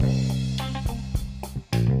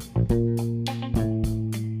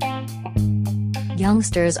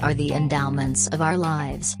Youngsters are the endowments of our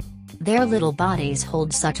lives. Their little bodies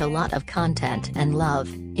hold such a lot of content and love,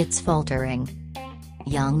 it's faltering.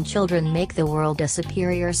 Young children make the world a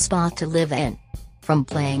superior spot to live in. From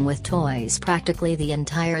playing with toys practically the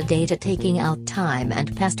entire day to taking out time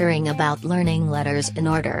and pestering about learning letters in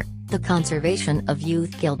order, the conservation of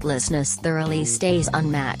youth guiltlessness thoroughly stays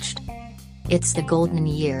unmatched. It's the golden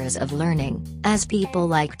years of learning, as people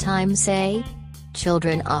like Time say.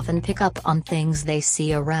 Children often pick up on things they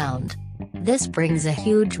see around. This brings a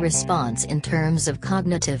huge response in terms of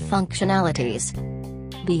cognitive functionalities.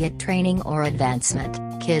 Be it training or advancement,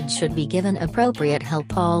 kids should be given appropriate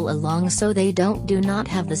help all along so they do not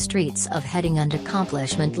have the streets of heading and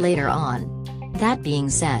accomplishment later on. That being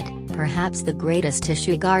said, perhaps the greatest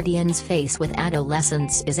issue guardians face with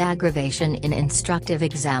adolescents is aggravation in instructive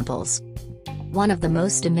examples. One of the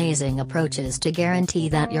most amazing approaches to guarantee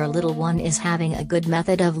that your little one is having a good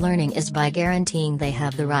method of learning is by guaranteeing they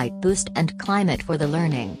have the right boost and climate for the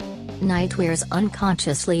learning. Nightwears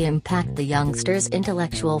unconsciously impact the youngster's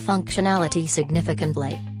intellectual functionality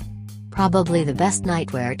significantly. Probably the best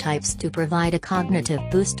nightwear types to provide a cognitive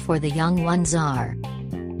boost for the young ones are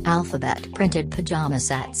alphabet printed pajama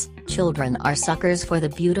sets. Children are suckers for the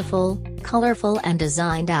beautiful, colorful and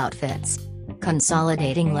designed outfits.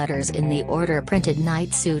 Consolidating letters in the order printed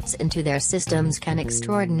night suits into their systems can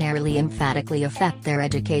extraordinarily emphatically affect their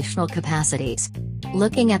educational capacities.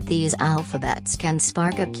 Looking at these alphabets can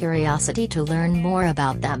spark a curiosity to learn more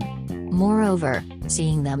about them. Moreover,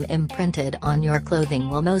 seeing them imprinted on your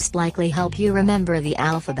clothing will most likely help you remember the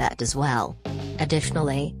alphabet as well.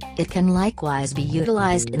 Additionally, it can likewise be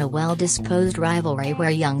utilized in a well-disposed rivalry where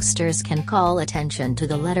youngsters can call attention to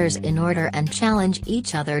the letters in order and challenge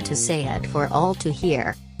each other to say it for all to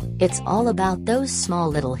hear. It's all about those small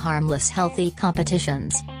little harmless healthy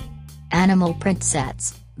competitions. Animal print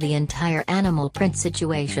sets. The entire animal print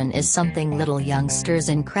situation is something little youngsters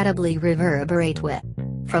incredibly reverberate with.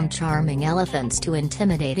 From charming elephants to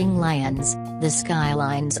intimidating lions, the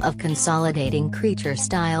skylines of consolidating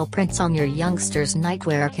creature-style prints on your youngsters'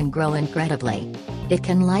 nightwear can grow incredibly. It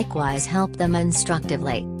can likewise help them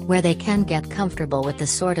instructively, where they can get comfortable with the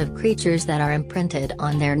sort of creatures that are imprinted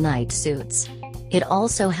on their night suits. It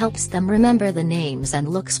also helps them remember the names and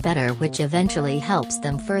looks better, which eventually helps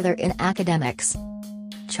them further in academics.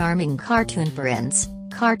 Charming cartoon prints.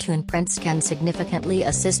 Cartoon prints can significantly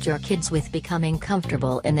assist your kids with becoming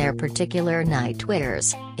comfortable in their particular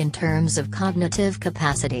nightwears, in terms of cognitive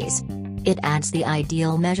capacities. It adds the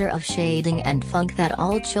ideal measure of shading and funk that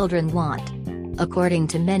all children want. According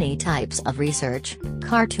to many types of research,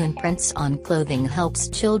 cartoon prints on clothing helps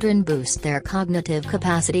children boost their cognitive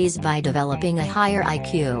capacities by developing a higher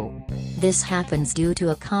IQ. This happens due to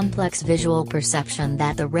a complex visual perception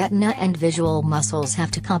that the retina and visual muscles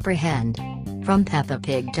have to comprehend. From Peppa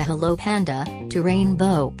Pig to Hello Panda, to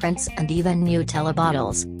rainbow prints and even Nutella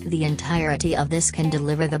bottles, the entirety of this can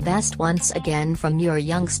deliver the best once again from your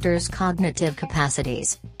youngster's cognitive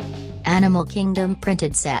capacities. Animal Kingdom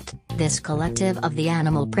Printed Set. This collective of the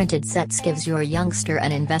animal printed sets gives your youngster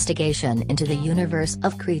an investigation into the universe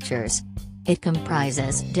of creatures. It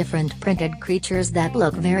comprises different printed creatures that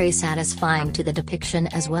look very satisfying to the depiction,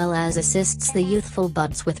 as well as assists the youthful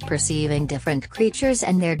buds with perceiving different creatures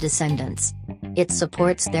and their descendants. It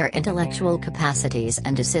supports their intellectual capacities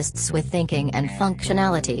and assists with thinking and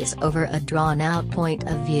functionalities over a drawn-out point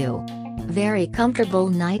of view. Very comfortable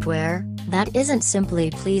nightwear, that isn't simply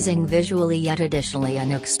pleasing visually yet additionally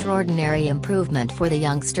an extraordinary improvement for the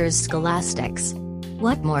youngster's scholastics.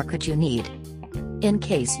 What more could you need? In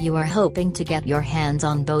case you are hoping to get your hands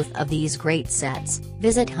on both of these great sets,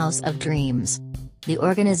 visit House of Dreams. The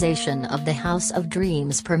organization of the House of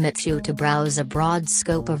Dreams permits you to browse a broad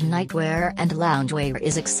scope of nightwear, and loungewear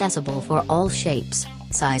is accessible for all shapes,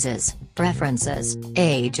 sizes, preferences,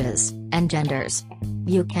 ages, and genders.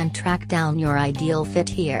 You can track down your ideal fit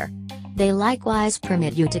here. They likewise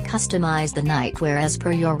permit you to customize the nightwear as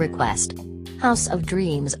per your request. House of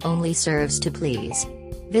Dreams only serves to please.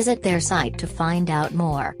 Visit their site to find out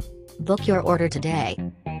more. Book your order today.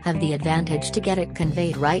 Have the advantage to get it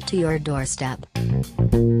conveyed right to your doorstep.